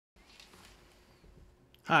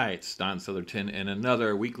Hi, it's Don Southerton and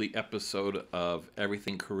another weekly episode of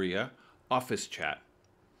Everything Korea Office Chat.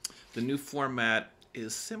 The new format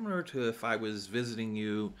is similar to if I was visiting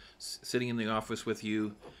you, sitting in the office with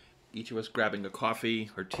you, each of us grabbing a coffee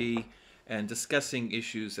or tea and discussing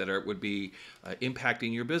issues that would be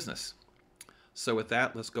impacting your business. So, with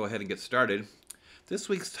that, let's go ahead and get started. This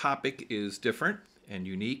week's topic is different and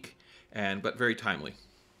unique, but very timely.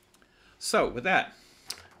 So, with that,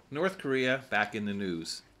 North Korea back in the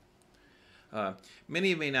news.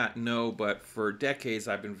 Many may not know, but for decades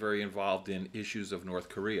I've been very involved in issues of North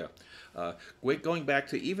Korea. Going back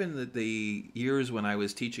to even the years when I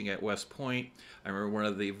was teaching at West Point, I remember one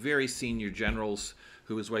of the very senior generals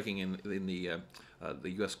who was working in the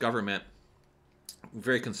U.S. government,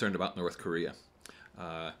 very concerned about North Korea.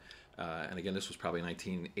 And again, this was probably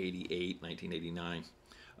 1988, 1989.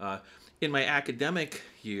 In my academic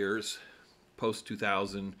years, post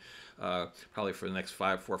 2000, probably for the next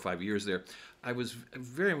 4 or 5 years there, I was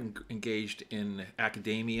very engaged in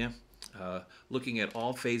academia, looking at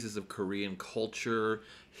all phases of Korean culture,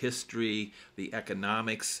 history, the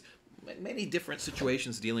economics, many different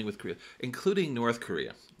situations dealing with Korea, including North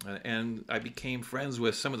Korea. And I became friends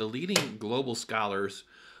with some of the leading global scholars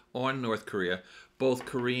on North Korea, both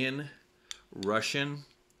Korean, Russian,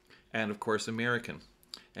 and of course American.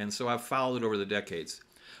 And so I've followed it over the decades.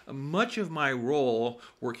 Much of my role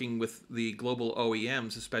working with the global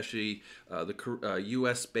OEMs, especially the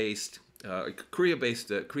U.S.-based,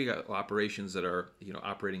 Korea-based Korea operations that are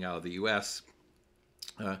operating out of the U.S.,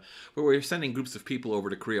 where we're sending groups of people over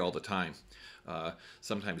to Korea all the time.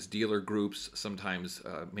 Sometimes dealer groups, sometimes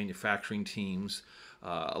manufacturing teams,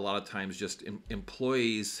 a lot of times just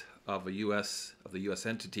employees of the U.S.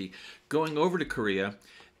 entity going over to Korea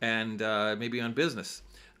and maybe on business.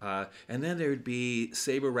 And then there'd be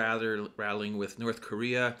saber rattling with North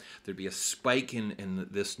Korea. There'd be a spike in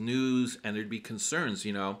this news, and there'd be concerns.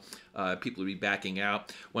 People would be backing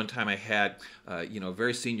out. One time I had, a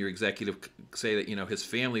very senior executive say that his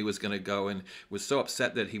family was going to go and was so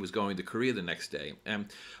upset that he was going to Korea the next day.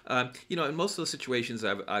 And in most of those situations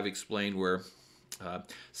I've explained where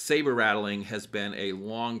saber rattling has been a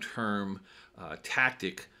long-term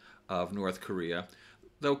tactic of North Korea,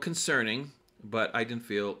 though concerning. But I didn't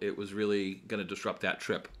feel it was really going to disrupt that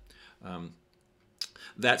trip.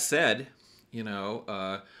 That said,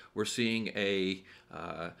 we're seeing a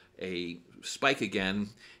spike again,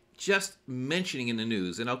 just mentioning in the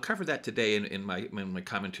news, and I'll cover that today in my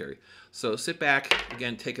commentary. So sit back,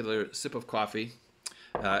 again, take another sip of coffee,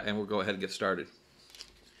 and we'll go ahead and get started.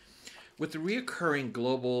 With the reoccurring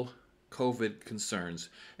global COVID concerns,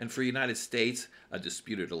 and for the United States, a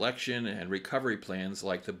disputed election and recovery plans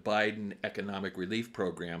like the Biden Economic Relief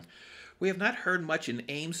Program, we have not heard much in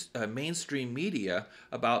mainstream media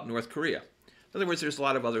about North Korea. In other words, there's a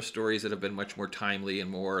lot of other stories that have been much more timely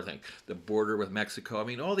and more like the border with Mexico. I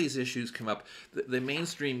mean, all these issues come up. The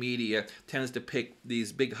mainstream media tends to pick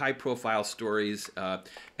these big high-profile stories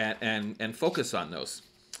and focus on those.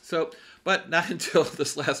 But not until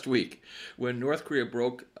this last week, when North Korea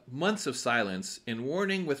broke months of silence in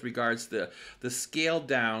warning with regards to the scaled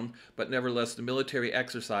down, but nevertheless the military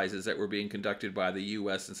exercises that were being conducted by the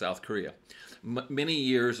U.S. and South Korea. Many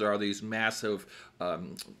years are these massive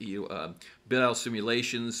build-out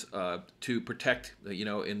simulations to protect,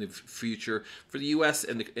 in the future for the U.S.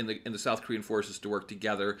 and the South Korean forces to work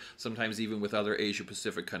together, sometimes even with other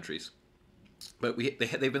Asia-Pacific countries. But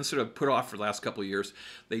they've been sort of put off for the last couple of years.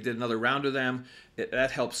 They did another round of them.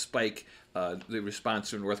 That helped spike the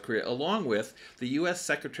response from North Korea, along with the U.S.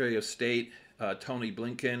 Secretary of State, Tony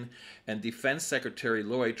Blinken, and Defense Secretary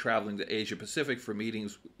Lloyd traveling to Asia Pacific for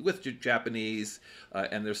meetings with Japanese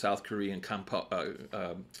and their South Korean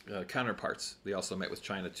counterparts. They also met with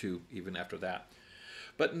China, too, even after that.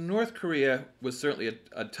 But North Korea was certainly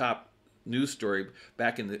a top news story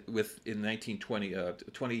back in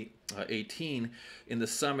 2018 in the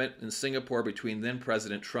summit in Singapore between then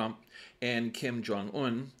President Trump and Kim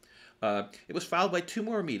Jong-un. It was followed by 2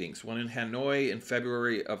 more meetings, one in Hanoi in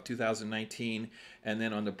February of 2019, and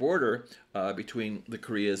then on the border between the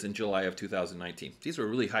Koreas in July of 2019. These were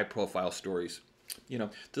really high-profile stories.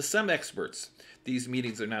 To some experts, these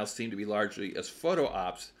meetings are now seen to be largely as photo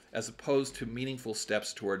ops as opposed to meaningful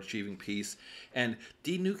steps toward achieving peace and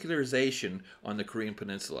denuclearization on the Korean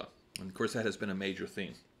peninsula. And of course, that has been a major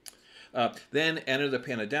theme. Then enter the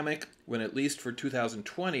pandemic, when at least for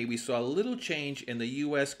 2020, we saw little change in the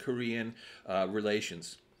U.S.-Korean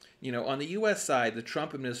relations. On the U.S. side, the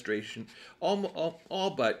Trump administration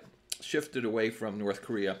all but shifted away from North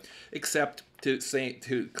Korea, except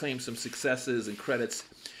to claim some successes and credits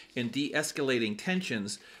in de-escalating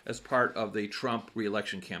tensions as part of the Trump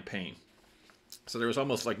re-election campaign. So there was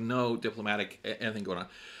almost like no diplomatic anything going on.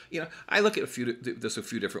 I look at this a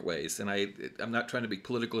few different ways, and I'm not trying to be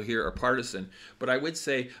political here or partisan, but I would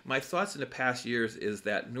say my thoughts in the past years is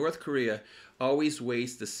that North Korea always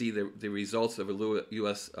waits to see the results of a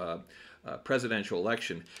U.S. Presidential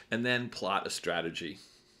election and then plot a strategy.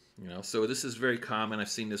 So this is very common. I've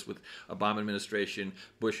seen this with Obama administration,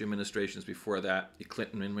 Bush administrations before that, the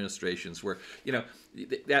Clinton administrations, where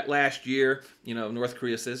that last year, North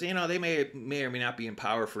Korea says, they may or may not be in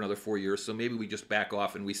power for another 4 years, so maybe we just back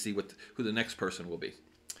off and we see who the next person will be.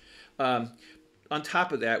 On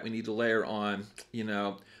top of that, we need to layer on,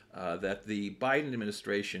 that the Biden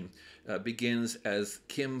administration begins as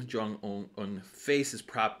Kim Jong-un faces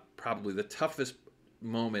probably the toughest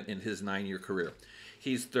moment in his 9-year career.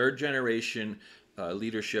 He's third-generation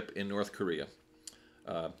leadership in North Korea.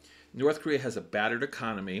 North Korea has a battered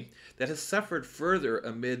economy that has suffered further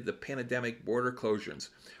amid the pandemic border closures,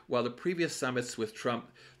 while the previous summits with Trump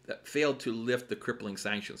failed to lift the crippling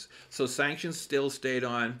sanctions. So sanctions still stayed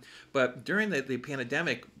on, but during the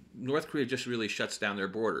pandemic, North Korea just really shuts down their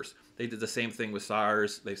borders. They did the same thing with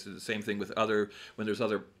SARS. They did the same thing with when there's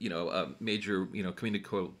other, major,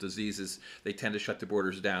 communicable diseases. They tend to shut the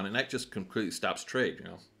borders down, and that just completely stops trade.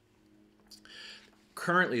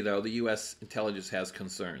 Currently, though, the U.S. intelligence has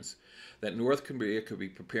concerns that North Korea could be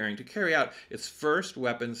preparing to carry out its first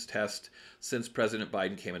weapons test since President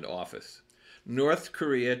Biden came into office. North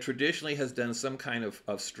Korea traditionally has done some kind of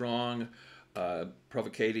strong,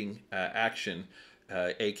 provocating action,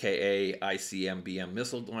 aka ICBM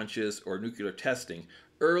missile launches or nuclear testing,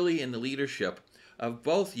 early in the leadership of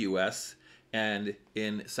both U.S. and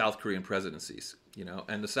in South Korean presidencies.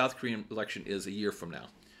 And the South Korean election is a year from now.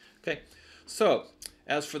 Okay, so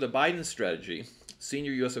as for the Biden strategy,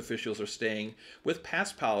 senior U.S. officials are staying with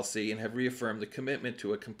past policy and have reaffirmed the commitment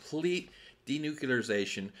to a complete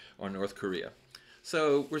denuclearization on North Korea.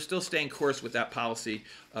 So we're still staying course with that policy,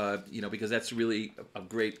 because that's really a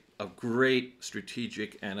great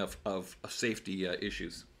strategic and of safety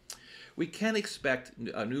issues. We can expect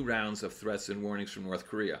new rounds of threats and warnings from North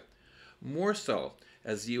Korea, more so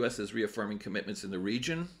as the U.S. is reaffirming commitments in the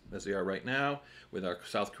region, as they are right now, with our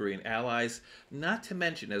South Korean allies, not to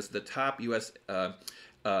mention as the top U.S.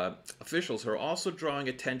 Officials are also drawing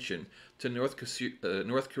attention to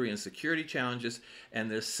North Korean security challenges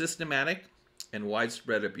and their systematic and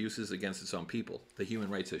widespread abuses against its own people, the human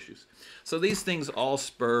rights issues. So these things all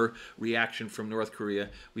spur reaction from North Korea.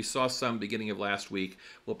 We saw some beginning of last week.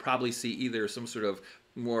 We'll probably see either some sort of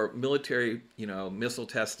more military, missile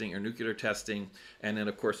testing or nuclear testing, and then,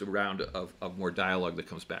 of course, a round of more dialogue that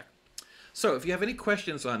comes back. So if you have any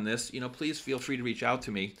questions on this, please feel free to reach out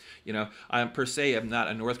to me. I per se am not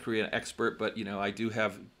a North Korean expert, but, I do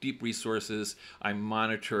have deep resources. I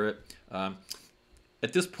monitor it.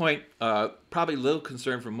 At this point, probably a little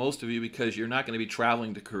concern for most of you because you're not going to be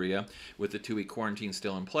traveling to Korea with the 2-week quarantine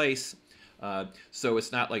still in place. So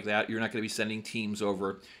it's not like that. You're not going to be sending teams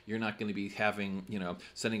over. You're not going to be having,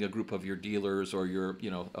 sending a group of your dealers or your,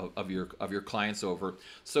 of your clients over.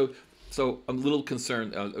 So I'm a little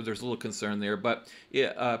concerned. There's a little concern there. But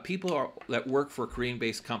people that work for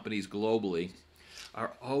Korean-based companies globally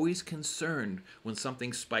are always concerned when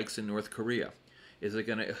something spikes in North Korea. Is it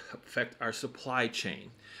going to affect our supply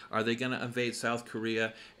chain? Are they going to invade South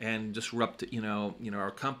Korea and disrupt,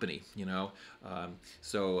 our company?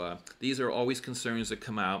 So these are always concerns that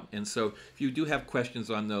come out. And so if you do have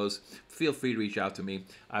questions on those, feel free to reach out to me.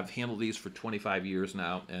 I've handled these for 25 years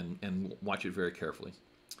now and watch it very carefully.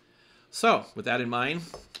 So with that in mind,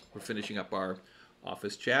 we're finishing up our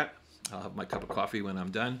office chat. I'll have my cup of coffee when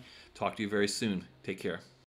I'm done. Talk to you very soon. Take care.